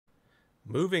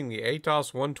Moving the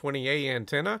ATAS 120A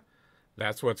antenna?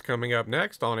 That's what's coming up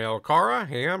next on LCARA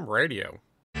Ham Radio.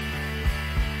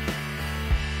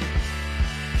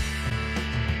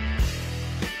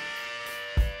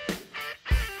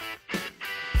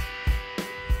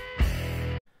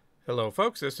 Hello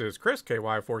folks, this is Chris,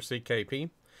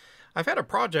 KY4CKP. I've had a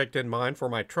project in mind for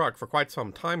my truck for quite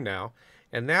some time now,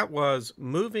 and that was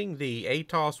moving the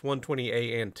ATAS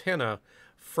 120A antenna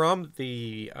from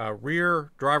the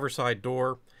rear driver's side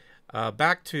door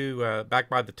back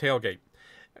by the tailgate.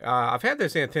 I've had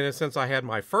this antenna since I had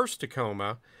my first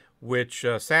Tacoma, which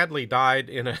sadly died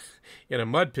in a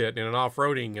mud pit in an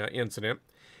off-roading incident.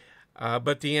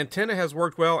 But the antenna has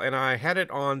worked well, and I had it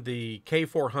on the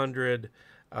K400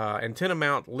 antenna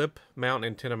mount, lip mount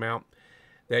antenna mount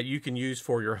that you can use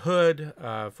for your hood,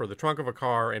 for the trunk of a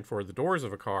car, and for the doors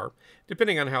of a car,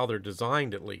 depending on how they're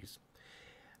designed at least.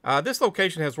 This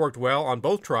location has worked well on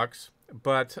both trucks,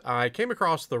 but I came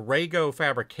across the Rago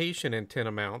fabrication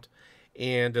antenna mount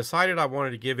and decided I wanted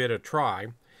to give it a try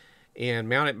and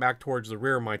mount it back towards the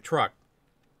rear of my truck.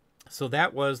 So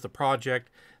that was the project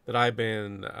that I've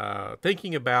been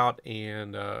thinking about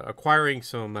and acquiring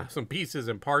some pieces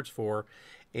and parts for.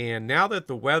 And now that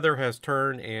the weather has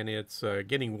turned and it's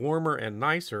getting warmer and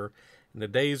nicer, and the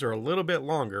days are a little bit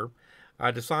longer,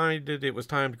 I decided it was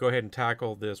time to go ahead and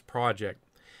tackle this project.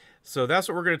 So that's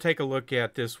what we're going to take a look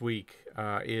at this week,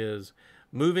 is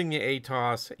moving the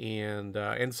ATAS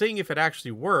and seeing if it actually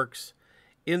works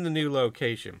in the new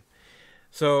location.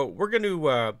 So we're going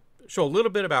to show a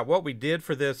little bit about what we did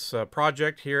for this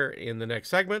project here in the next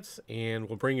segments, and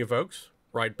we'll bring you folks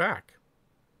right back.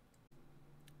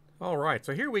 All right,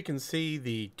 so here we can see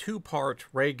the two-part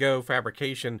Rago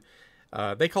fabrication.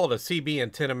 They call it a CB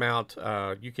antenna mount.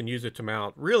 You can use it to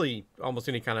mount really almost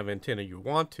any kind of antenna you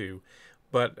want to.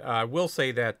 But I will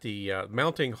say that the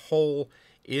mounting hole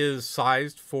is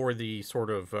sized for the sort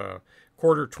of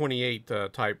quarter 28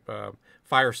 type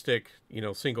fire stick,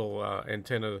 single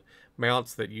antenna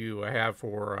mounts that you have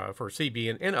for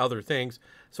CB and other things.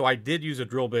 So I did use a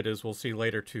drill bit, as we'll see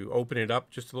later, to open it up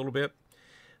just a little bit.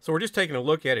 So we're just taking a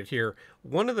look at it here.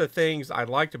 One of the things I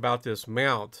liked about this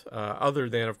mount, other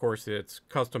than, of course, it's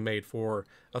custom made for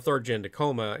a third-gen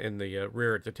Tacoma in the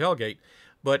rear at the tailgate,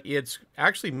 but it's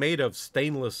actually made of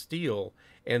stainless steel,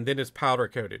 and then it's powder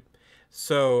coated.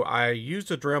 So I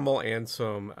used a Dremel and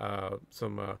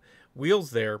some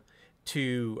wheels there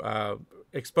to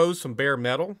expose some bare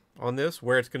metal on this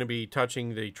where it's going to be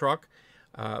touching the truck.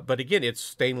 But again, it's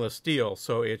stainless steel,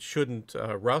 so it shouldn't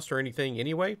rust or anything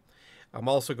anyway. I'm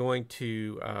also going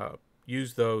to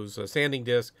use those sanding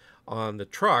discs on the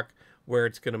truck where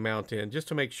it's going to mount in, just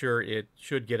to make sure it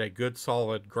should get a good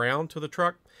solid ground to the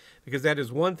truck, because that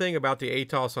is one thing about the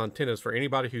ATAS antennas. For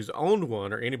anybody who's owned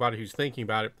one or anybody who's thinking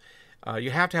about it,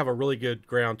 you have to have a really good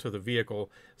ground to the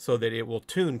vehicle so that it will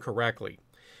tune correctly.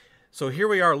 So here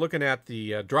we are looking at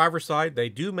the driver's side. They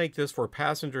do make this for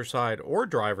passenger side or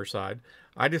driver side.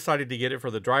 I decided to get it for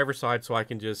the driver's side so I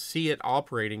can just see it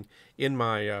operating in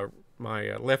my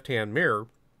my left-hand mirror.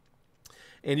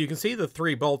 And you can see the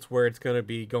 3 bolts where it's going to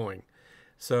be going.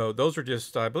 So those are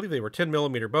just, I believe they were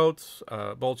 10mm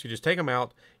bolts. You just take them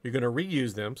out. You're going to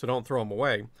reuse them, so don't throw them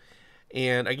away.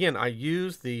 And again, I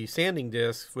used the sanding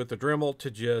disc with the Dremel to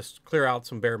just clear out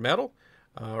some bare metal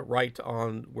right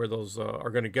on where those are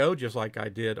going to go, just like I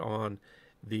did on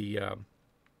the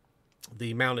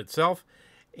mount itself.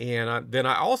 And then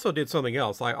I also did something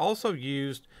else. I also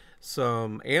used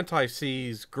some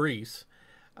anti-seize grease,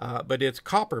 but it's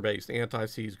copper-based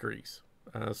anti-seize grease.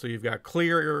 So you've got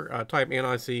clear type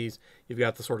anti-seize, you've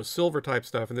got the sort of silver type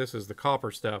stuff, and this is the copper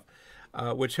stuff,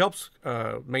 which helps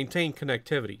maintain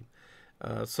connectivity.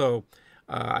 So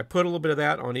I put a little bit of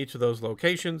that on each of those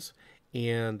locations,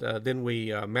 and then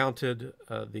we mounted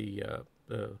the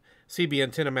CB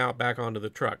antenna mount back onto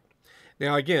the truck.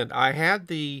 Now again, I had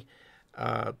the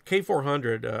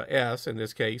K400S, in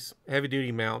this case,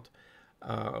 heavy-duty mount,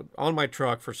 on my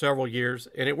truck for several years,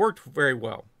 and it worked very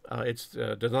well. It's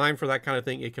designed for that kind of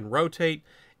thing. It can rotate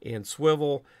and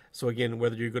swivel. So again,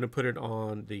 whether you're going to put it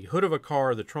on the hood of a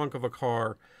car, the trunk of a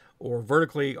car, or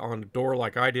vertically on a door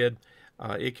like I did,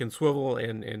 it can swivel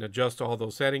and adjust all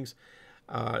those settings.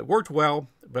 It worked well,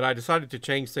 but I decided to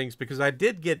change things because I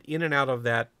did get in and out of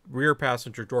that rear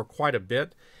passenger door quite a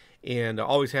bit, and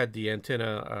always had the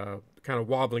antenna kind of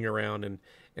wobbling around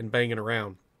and banging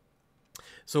around.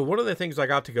 So one of the things I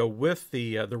got to go with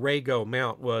the Rago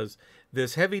mount was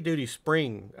this heavy-duty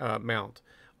spring mount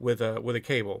with a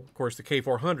cable. Of course, the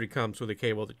K400 comes with a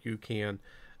cable that you can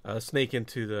snake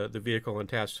into the vehicle and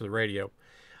attach to the radio.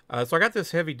 So I got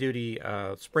this heavy-duty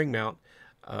spring mount.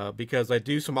 because I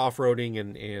do some off-roading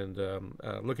and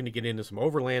looking to get into some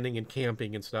overlanding and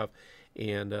camping and stuff,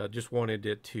 and just wanted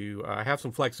it to have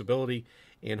some flexibility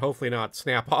and hopefully not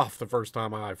snap off the first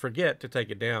time I forget to take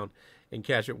it down and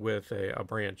catch it with a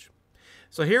branch.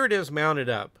 So here it is mounted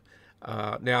up.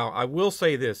 Now I will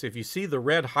say this: if you see the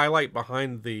red highlight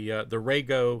behind the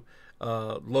Rago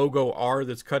logo R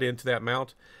that's cut into that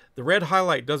mount, the red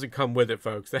highlight doesn't come with it,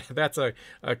 folks. That's a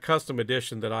custom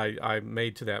addition that I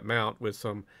made to that mount with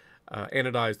some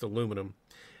anodized aluminum.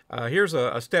 Here's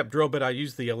a step drill bit. I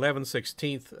used the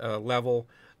 11/16 level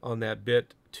on that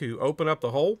bit to open up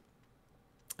the hole.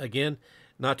 Again,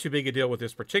 not too big a deal with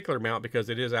this particular mount because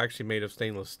it is actually made of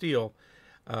stainless steel.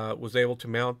 Was able to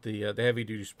mount the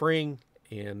heavy-duty spring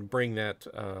and bring that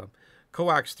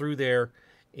coax through there,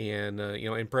 and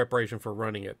in preparation for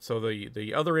running it. So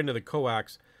the other end of the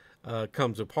coax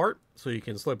comes apart, so you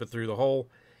can slip it through the hole,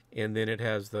 and then it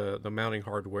has the mounting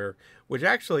hardware, which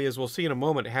actually, as we'll see in a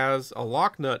moment, has a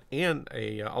lock nut and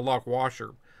a lock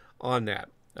washer on that.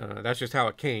 That's just how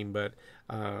it came, but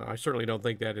I certainly don't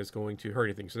think that is going to hurt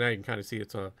anything. So now you can kind of see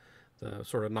it's the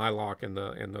sort of nylock and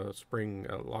the spring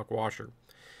lock washer.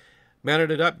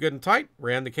 Mounted it up good and tight,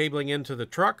 ran the cabling into the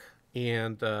truck,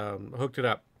 and hooked it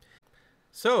up.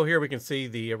 So here we can see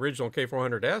the original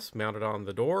K400S mounted on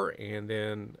the door, and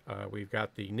then we've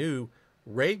got the new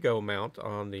Rago mount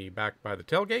on the back by the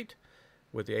tailgate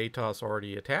with the ATAS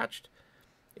already attached.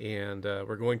 And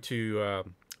we're going to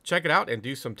check it out and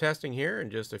do some testing here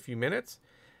in just a few minutes.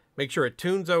 Make sure it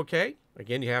tunes okay.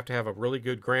 Again, you have to have a really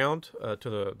good ground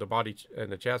to the body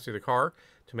and the chassis of the car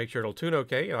to make sure it'll tune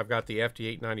okay. And I've got the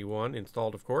FT891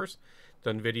 installed, of course.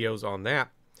 Done videos on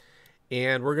that.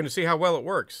 And we're going to see how well it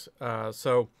works.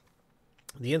 So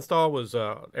the install was,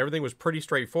 everything was pretty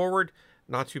straightforward,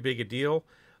 not too big a deal.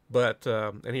 But,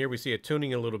 and here we see it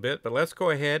tuning a little bit. But let's go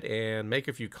ahead and make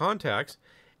a few contacts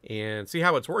and see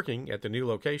how it's working at the new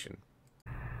location.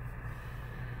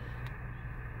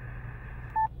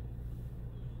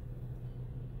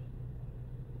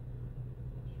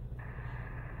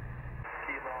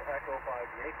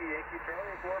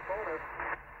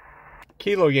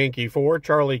 Kilo Yankee 4,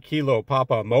 Charlie Kilo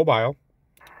Papa Mobile. The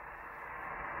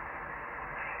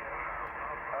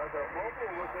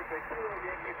mobile was like the Kilo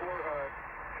Yankee 4,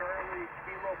 Charlie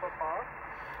Kilo Papa.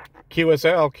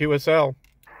 QSL. Hey,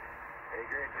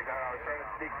 great. I was trying to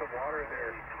sneak some water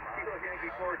there. Kilo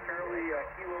Yankee 4, Charlie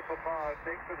Kilo Papa.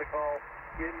 Thanks for the call.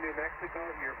 In New Mexico,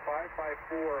 you're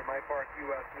 554, my park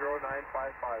US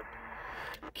 0955.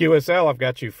 QSL, I've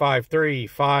got you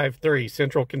 5353,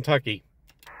 Central Kentucky.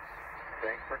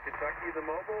 Thanks for Kentucky, the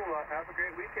mobile. Have a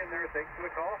great weekend there. Thanks for the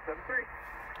call. 73.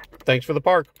 Thanks for the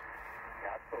park.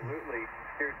 Absolutely.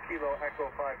 Here's Kilo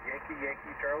Echo 5 Yankee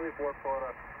Charlie 4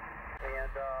 Florida.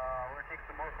 And we're going to take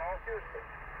some more calls here.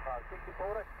 60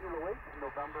 Florida, Kilo 8,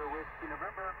 November Whiskey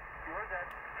November. Yours at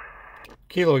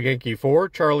Kilo Yankee 4,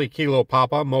 Charlie Kilo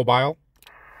Papa Mobile.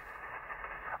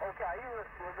 Okay,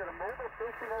 was it a mobile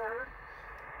station that I heard?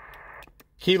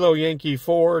 Kilo Yankee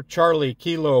 4, Charlie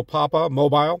Kilo Papa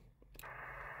Mobile.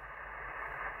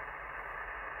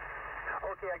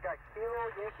 Okay, I got Kilo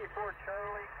Yankee 4,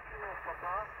 Charlie Kilo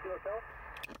Papa, QSL.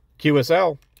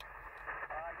 QSL.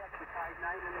 I got you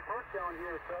 59 in the park down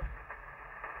here, sir.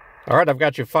 All right, I've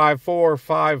got you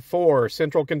 5454,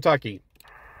 Central Kentucky.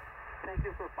 Thank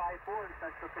you for 54 in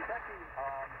Central Kentucky.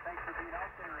 Thanks for being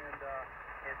out there and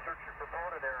searching for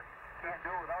Florida there. Can't do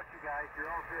it without you guys. You're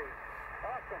all great.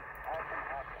 Awesome.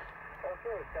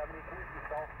 Okay, 73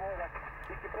 South Florida.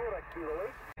 Thank you, Florida,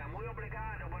 Kilo 8. Muy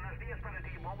obrigado. Buenos días para ti.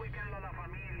 Buen weekend a la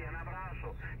familia. Un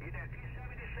abrazo. Y de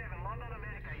T77, London,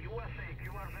 America, USA,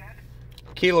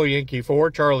 QRZ. Kilo Yankee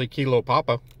 4, Charlie Kilo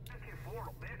Papa. Yankee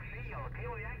 4, big seal.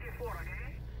 Kilo Yankee 4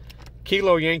 again.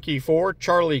 Kilo Yankee 4,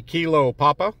 Charlie Kilo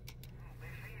Papa. Big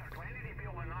seal, 20 DP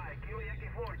overnight. Kilo Yankee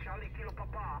 4, Charlie Kilo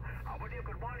Papa. What do you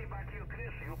good morning back to you,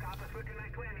 Chris? You copy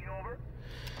 5920, over.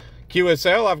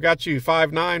 QSL, I've got you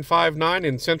 5959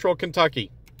 in Central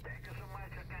Kentucky. Thank you so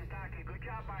much, Kentucky. Good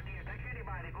job back here. Thanks,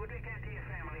 anybody. Good weekend to your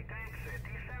family. Thanks.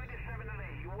 T77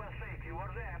 LA, USA,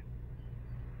 QRZ.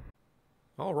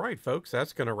 All right, folks,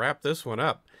 that's going to wrap this one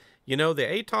up. You know, the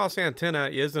ATAS antenna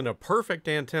isn't a perfect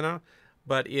antenna,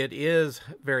 but it is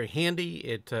very handy.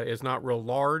 It is not real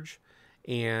large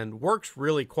and works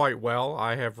really quite well.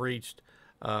 I have reached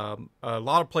a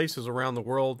lot of places around the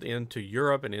world, into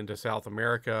Europe and into South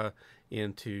America,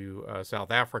 into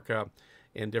South Africa,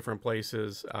 and different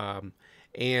places.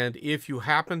 And if you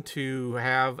happen to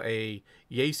have a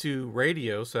Yaesu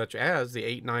radio, such as the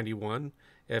 891,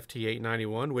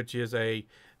 FT891, which is a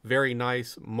very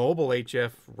nice mobile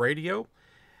HF radio,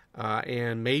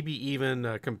 and maybe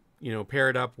even pair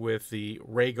it up with the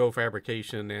Rago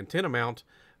fabrication antenna mount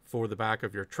for the back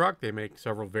of your truck. They make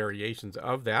several variations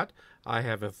of that. I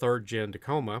have a 3rd gen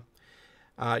Tacoma.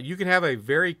 You can have a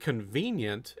very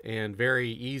convenient and very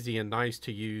easy and nice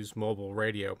to use mobile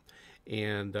radio.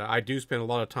 And I do spend a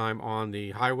lot of time on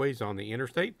the highways, on the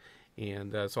interstate.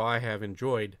 And so I have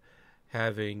enjoyed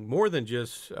having more than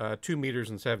just 2 meters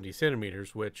and 70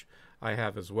 centimeters, which I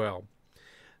have as well.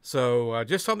 So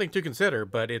just something to consider,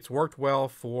 but it's worked well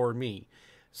for me.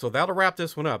 So that'll wrap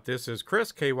this one up. This is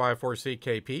Chris,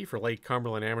 KY4CKP for Lake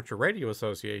Cumberland Amateur Radio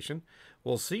Association.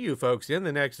 We'll see you folks in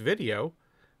the next video,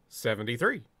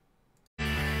 73.